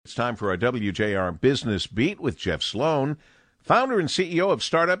It's time for our WJR Business Beat with Jeff Sloan, founder and CEO of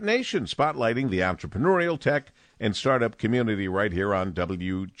Startup Nation, spotlighting the entrepreneurial tech and startup community right here on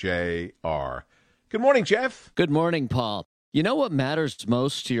WJR. Good morning, Jeff. Good morning, Paul. You know what matters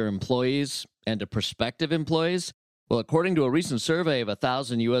most to your employees and to prospective employees? Well, according to a recent survey of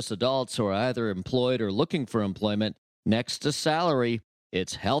 1,000 U.S. adults who are either employed or looking for employment, next to salary,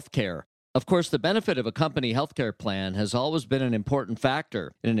 it's health care. Of course, the benefit of a company healthcare plan has always been an important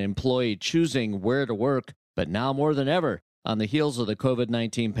factor in an employee choosing where to work, but now more than ever, on the heels of the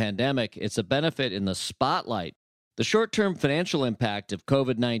COVID-19 pandemic, it's a benefit in the spotlight. The short-term financial impact of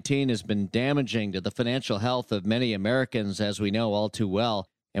COVID-19 has been damaging to the financial health of many Americans, as we know all too well.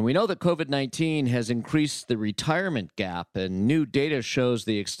 And we know that COVID-19 has increased the retirement gap, and new data shows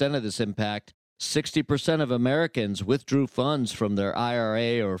the extent of this impact. 60% of Americans withdrew funds from their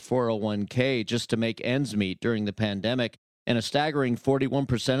IRA or 401k just to make ends meet during the pandemic, and a staggering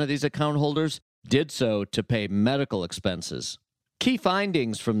 41% of these account holders did so to pay medical expenses. Key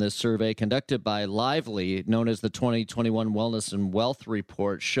findings from this survey conducted by Lively, known as the 2021 Wellness and Wealth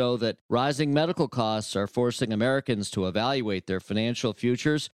Report, show that rising medical costs are forcing Americans to evaluate their financial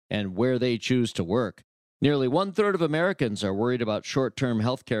futures and where they choose to work. Nearly one-third of Americans are worried about short-term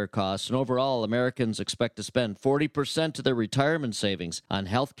health care costs, and overall, Americans expect to spend 40% of their retirement savings on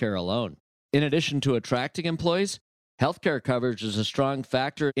health care alone. In addition to attracting employees, health care coverage is a strong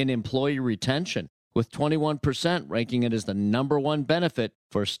factor in employee retention, with 21% ranking it as the number one benefit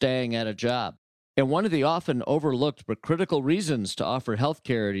for staying at a job. And one of the often overlooked but critical reasons to offer health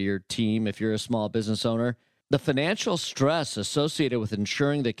care to your team if you're a small business owner, the financial stress associated with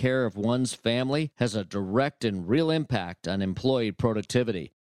ensuring the care of one's family has a direct and real impact on employee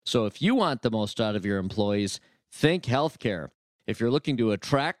productivity. So if you want the most out of your employees, think healthcare. If you're looking to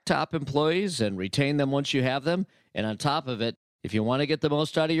attract top employees and retain them once you have them, and on top of it, if you want to get the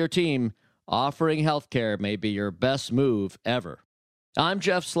most out of your team, offering healthcare may be your best move ever. I'm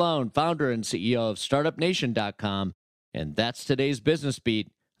Jeff Sloan, founder and CEO of StartupNation.com, and that's today's Business Beat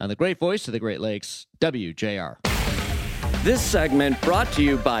on the great voice of the Great Lakes, WJR. This segment brought to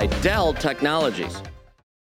you by Dell Technologies.